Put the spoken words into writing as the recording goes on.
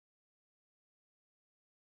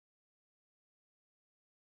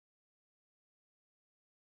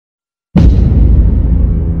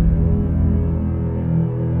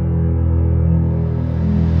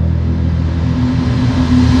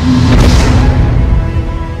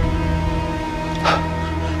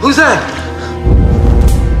Who's that?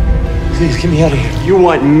 Please, get me out of here. You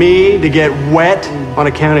want me to get wet on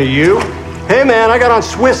account of you? Hey, man, I got on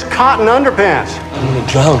Swiss cotton underpants. I'm gonna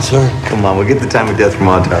drown, sir. Come on, we'll get the time of death from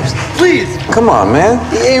autopsy. Please. Come on, man.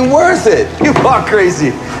 He ain't worth it. You are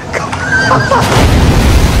crazy. Come on.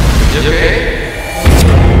 You okay?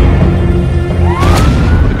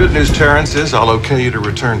 The good news, Terence, is I'll okay you to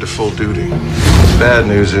return to full duty. The bad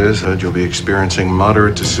news is that you'll be experiencing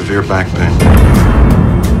moderate to severe back pain.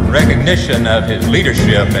 Recognition of his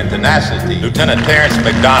leadership and tenacity, Lieutenant Terence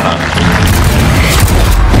McDonagh.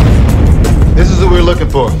 This is who we're looking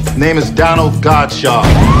for. Name is Donald Godshaw.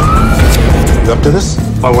 You up to this?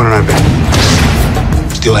 Why wouldn't I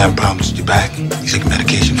be? Still having problems with your back? You taking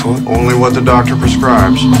medication for it? Only what the doctor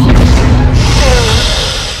prescribes.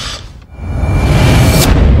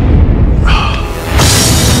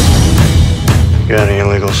 Got any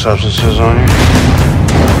illegal substances on you?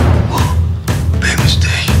 Big mistake.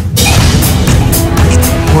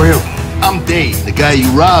 Who are you? I'm Dave, the guy you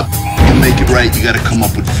robbed. To make it right, you gotta come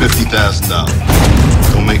up with $50,000.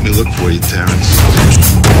 Don't make me look for you, Terrence.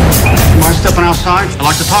 Mind stepping outside? I'd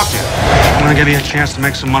like to talk to you. I'm gonna give you a chance to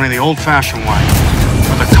make some money the old-fashioned way,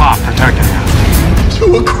 with a cop protecting you.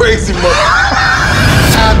 You a crazy mother.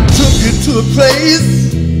 I took you to a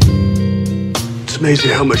place. It's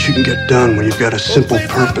amazing how much you can get done when you've got a simple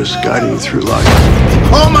purpose guiding you through life.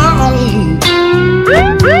 On my own.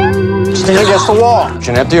 Stand against the wall. You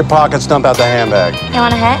can empty your pockets, dump out the handbag. You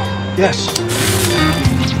want a hat? Yes.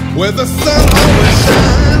 Where the sun always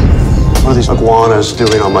shines. What are these iguanas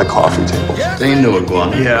doing on my coffee table? There ain't no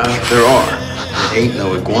iguana. Yeah. There are. There ain't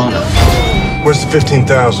no iguana. Where's the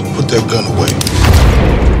 15,000? Put that gun away.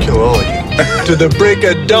 Kill all of you. To the break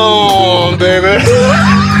of dawn, baby.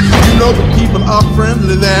 You know the people are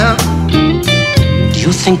friendly there. Do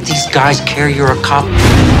you think these guys care you're a cop?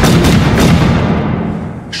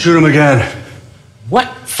 Shoot him again. What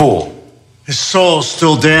fool? His soul's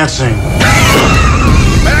still dancing.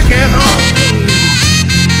 Back at home.